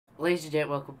Ladies and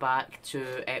gentlemen, welcome back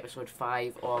to episode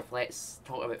 5 of Let's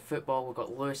Talk About Football. We've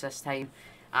got Lewis this time,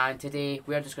 and today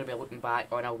we're just going to be looking back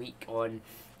on a week on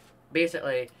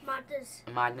basically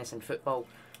madness in football.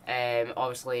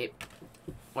 Obviously,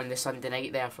 on the Sunday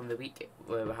night there from the week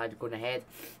where we had going ahead,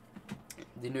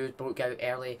 the news broke out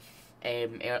early,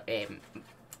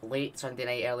 late Sunday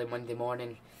night, early Monday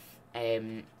morning.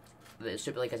 The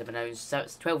Super League has been announced. So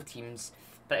it's 12 teams.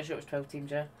 Pretty sure it was 12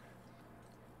 teams, yeah?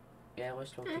 Yeah, it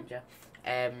was 12 teams,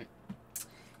 yeah.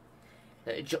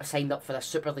 That signed up for the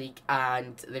Super League,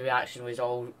 and the reaction was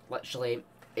all literally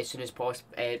as soon as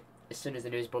the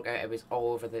news broke out, it was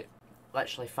all over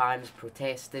literally fans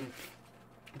protesting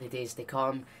the days to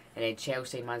come, and then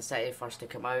Chelsea and Man City first to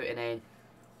come out, and then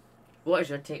what is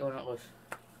your take on it, Liv?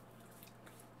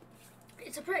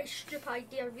 It's a pretty stupid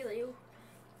idea, really.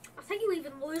 I think you'll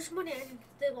even lose money in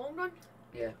the long run.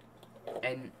 Yeah,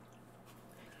 and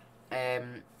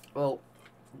well,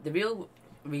 the real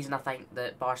reason I think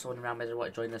that Barcelona and Real Madrid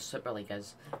want to join the Super League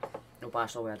is, no,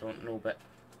 Barcelona I don't know, but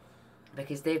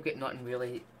because they've got nothing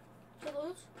really. To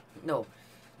lose? No,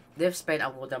 they've spent a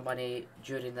load of money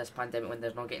during this pandemic when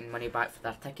they're not getting money back for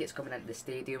their tickets coming into the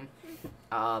stadium.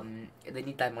 They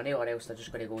need that money or else they're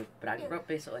just going to go bankrupt,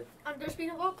 basically. And there's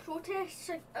been a lot of protests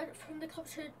from the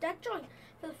clubs who did join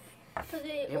for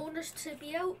the owners to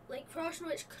be out. Like for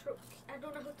Arsenal, it's I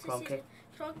don't know how to say it.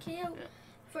 Kroenke out. Yeah.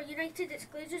 For United, it's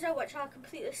Glazers out, which I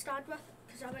completely stand with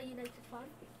because I'm a United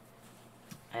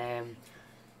fan.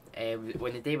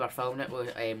 When the day we're filming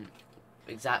it,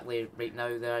 exactly right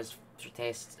now there's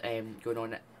protests going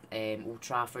on at Old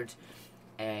Trafford,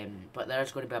 but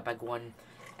there's going to be a big one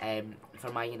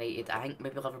for Man United. I think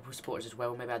maybe Liverpool supporters as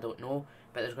well, maybe, I don't know,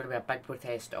 but there's going to be a big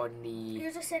protest on the...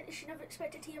 Here's a sentence you never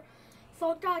expected to hear.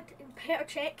 Fogdad in Petr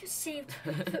Cech saved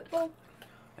football.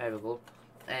 There we go.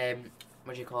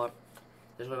 What do you call it?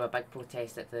 There's going to be a big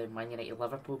protest at the Man United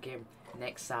Liverpool game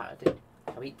next Saturday,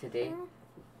 a week today.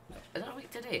 Is it a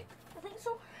week today? I think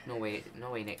so. No way,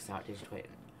 next Saturday's waiting.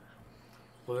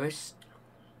 Lewis?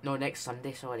 No, next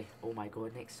Sunday, sorry. Oh my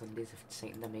god, next Sunday's the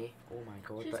 2nd of May. Oh my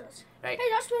god. Jesus. But, right. Hey,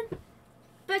 that's when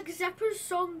Big Zipper's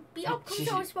song Beat Up comes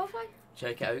out on Spotify.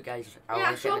 Check it out, guys. I'll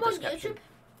link it in the description.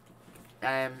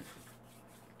 YouTube.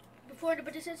 Before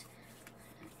anybody says,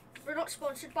 we're not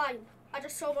sponsored by him. I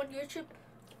just saw him on YouTube.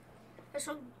 The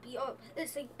song Beat Up,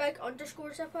 it's like big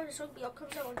 _ Zipper. The song Beat Up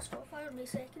comes out on Spotify on May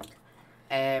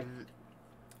 2nd.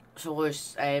 So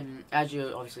Lewis, as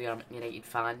you obviously are a United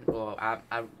fan, well,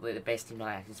 I'm like the best team that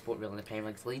I can support really in the Premier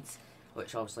League's Leeds,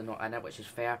 which obviously not in it, which is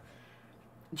fair.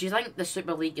 Do you think the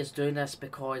Super League is doing this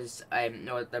because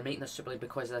no, they're making the Super League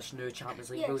because of this new Champions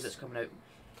League rules that's coming out?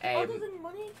 Other than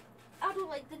money, I don't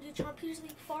like the new Champions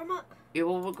League format. Yeah,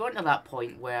 well, we're going to that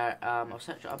point where I'll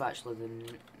search it up actually. The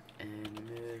new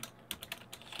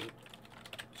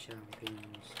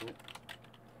Champions League.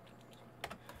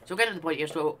 So we're getting to the point here.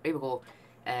 So here we go.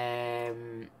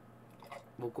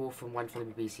 We'll go from one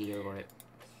from the BBC here, right?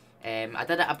 I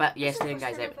did it a bit yesterday,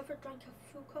 guys.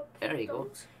 There you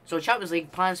go. So Champions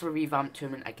League plans for revamped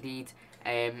tournament agreed.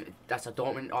 That's a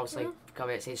document, obviously.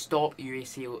 Cover it says stop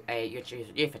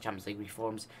UEFA Champions League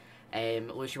reforms.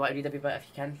 Lewis, you want to read a bit if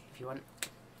you can, if you want.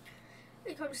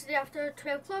 It comes today after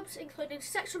 12 clubs, including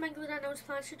 6 from England, announced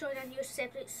plans to join a new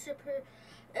separate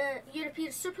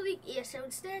European Super League (ESL)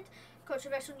 instead.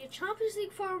 Controversial new Champions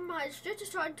League format is due to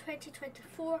start in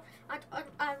 2024 and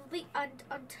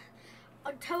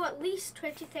until at least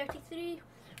 2033.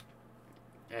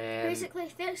 Basically,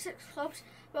 36 clubs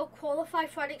will qualify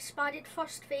for an expanded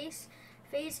first phase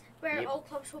where all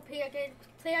clubs will play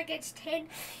against 10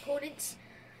 opponents.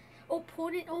 Oh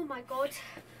my god.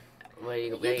 Where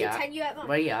you continue at?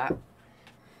 Where you at?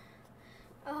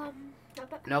 A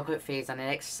knockout phase, and the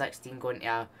next 16 going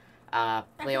to a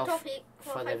playoff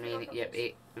for the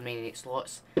remaining 8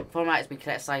 slots. Format has been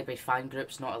criticised by fan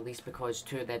groups, not at least because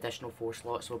 2 of the additional 4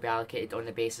 slots will be allocated on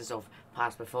the basis of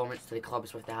past performance to the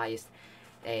clubs with the highest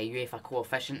UEFA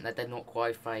coefficient that did not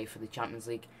qualify for the Champions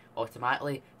League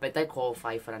automatically, but did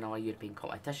qualify for another European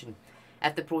competition.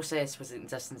 If the process was in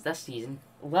existence this season,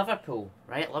 Liverpool,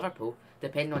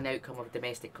 depending on the outcome of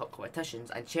domestic cup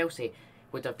competitions, and Chelsea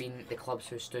would have been the clubs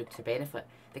who stood to benefit.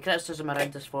 The criticism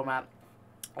around this format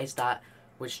is that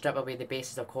would strip away the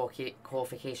basis of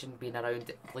qualification being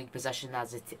around league position,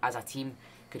 as a team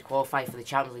could qualify for the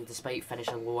Champions League despite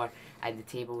finishing lower in the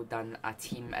table than a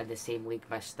team in the same league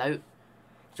missed out.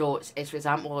 So it's for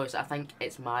example, I think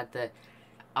it's mad that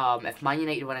if Man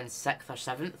United were in 6th or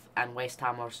 7th and West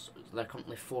Ham they're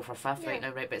currently 4th or 5th right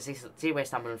now, right? But say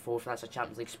West Ham are in 4th, that's a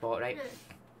Champions League spot, right?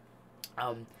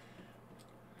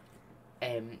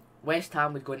 West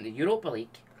Ham would go into the Europa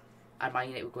League and Man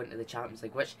United would go into the Champions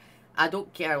League, which I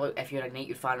don't care like, if you're a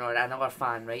United fan or another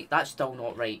fan, right? That's still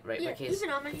not right, right? Yeah, because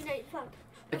even I'm a United fan.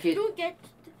 If you don't get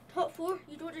the top 4,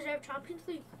 you don't deserve Champions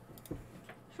League.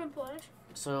 Simple as.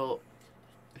 So,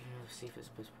 let's see if it's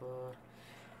before.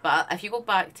 But if you go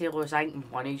back to Los Angeles,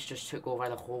 Money's just took over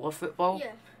the whole of football.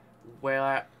 Yeah.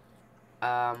 Where,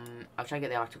 I'll try and get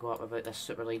the article up about this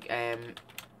Super League. Are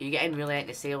you getting really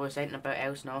into sales anything about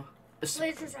else now?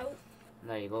 Razer's out.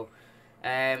 There you go.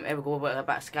 Here we go with a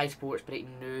bit of Sky Sports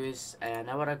breaking news an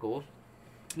hour ago.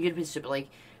 European Super League.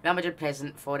 Real Madrid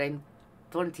president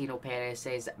Florentino Perez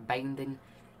says binding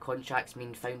contracts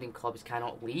mean founding clubs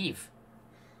cannot leave.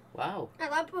 Wow.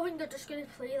 At that point, they're just going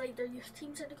to play like their youth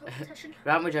teams in the competition.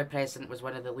 Real Madrid president was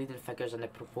one of the leading figures in the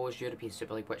proposed European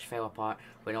Super League, which fell apart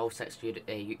when all 6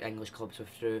 English clubs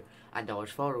withdrew and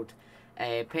others followed.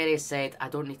 Perez said, "I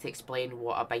don't need to explain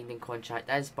what a binding contract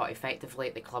is, but effectively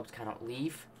the clubs cannot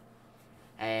leave."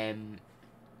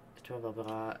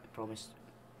 Promised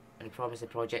the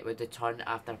project would return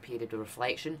after a period of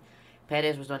reflection.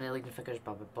 Perez was one of the leading figures,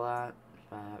 blah blah blah.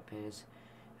 Perez,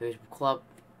 whose club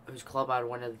are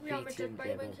one of the Real three Madrid, teams by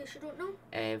the way, in case you don't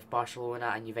know.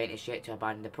 Barcelona and Juventus yet to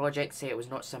abandon the project, say it was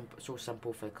not so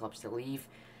simple for the clubs to leave.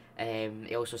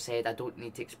 He also said, "I don't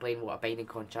need to explain what a binding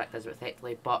contract is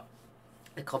effectively, but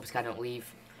the clubs cannot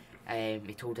leave."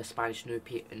 He told a Spanish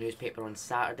newspaper on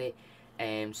Saturday.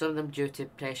 Some of them, due to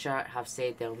pressure, have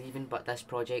said they're leaving, but this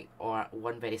project, or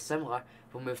one very similar,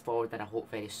 will move forward and I hope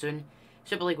very soon.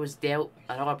 Super League was dealt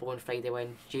another blow on Friday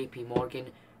when JP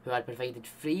Morgan, who had provided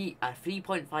a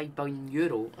 €3.5 billion,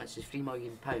 which is £3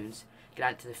 million,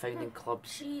 grant to the founding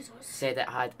clubs, said it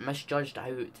had misjudged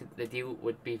how the deal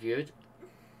would be viewed,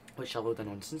 which is a load of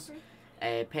nonsense.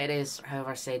 Perez,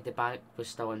 however, said the bank was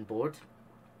still on board.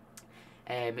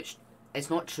 It's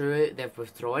not true they've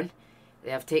withdrawn. They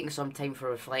have taken some time for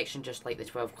reflection, just like the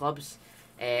 12 clubs.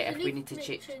 If we need to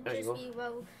change, there you go. We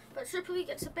will. But Super League,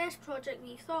 it's the best project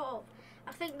we thought of.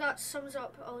 I think that sums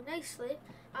up all nicely.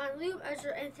 And Lou, is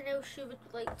there anything else you would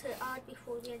like to add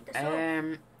before we end this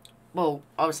off? Well,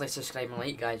 obviously subscribe and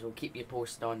like, guys. We'll keep you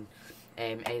posted on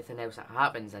anything else that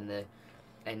happens in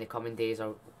the coming days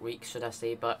or weeks, should I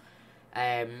say. But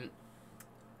I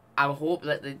hope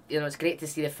that it's great to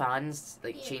see the fans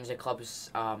change the club's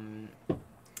mind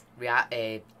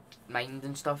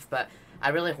and stuff. But I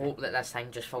really hope that this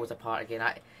thing just falls apart again.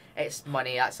 It's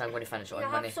money. I'm going to finish it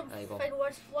on money. Have some there you go. final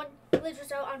words. One,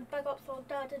 Blazers out, and big up for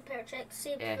Dad and Perchek.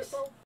 Save football.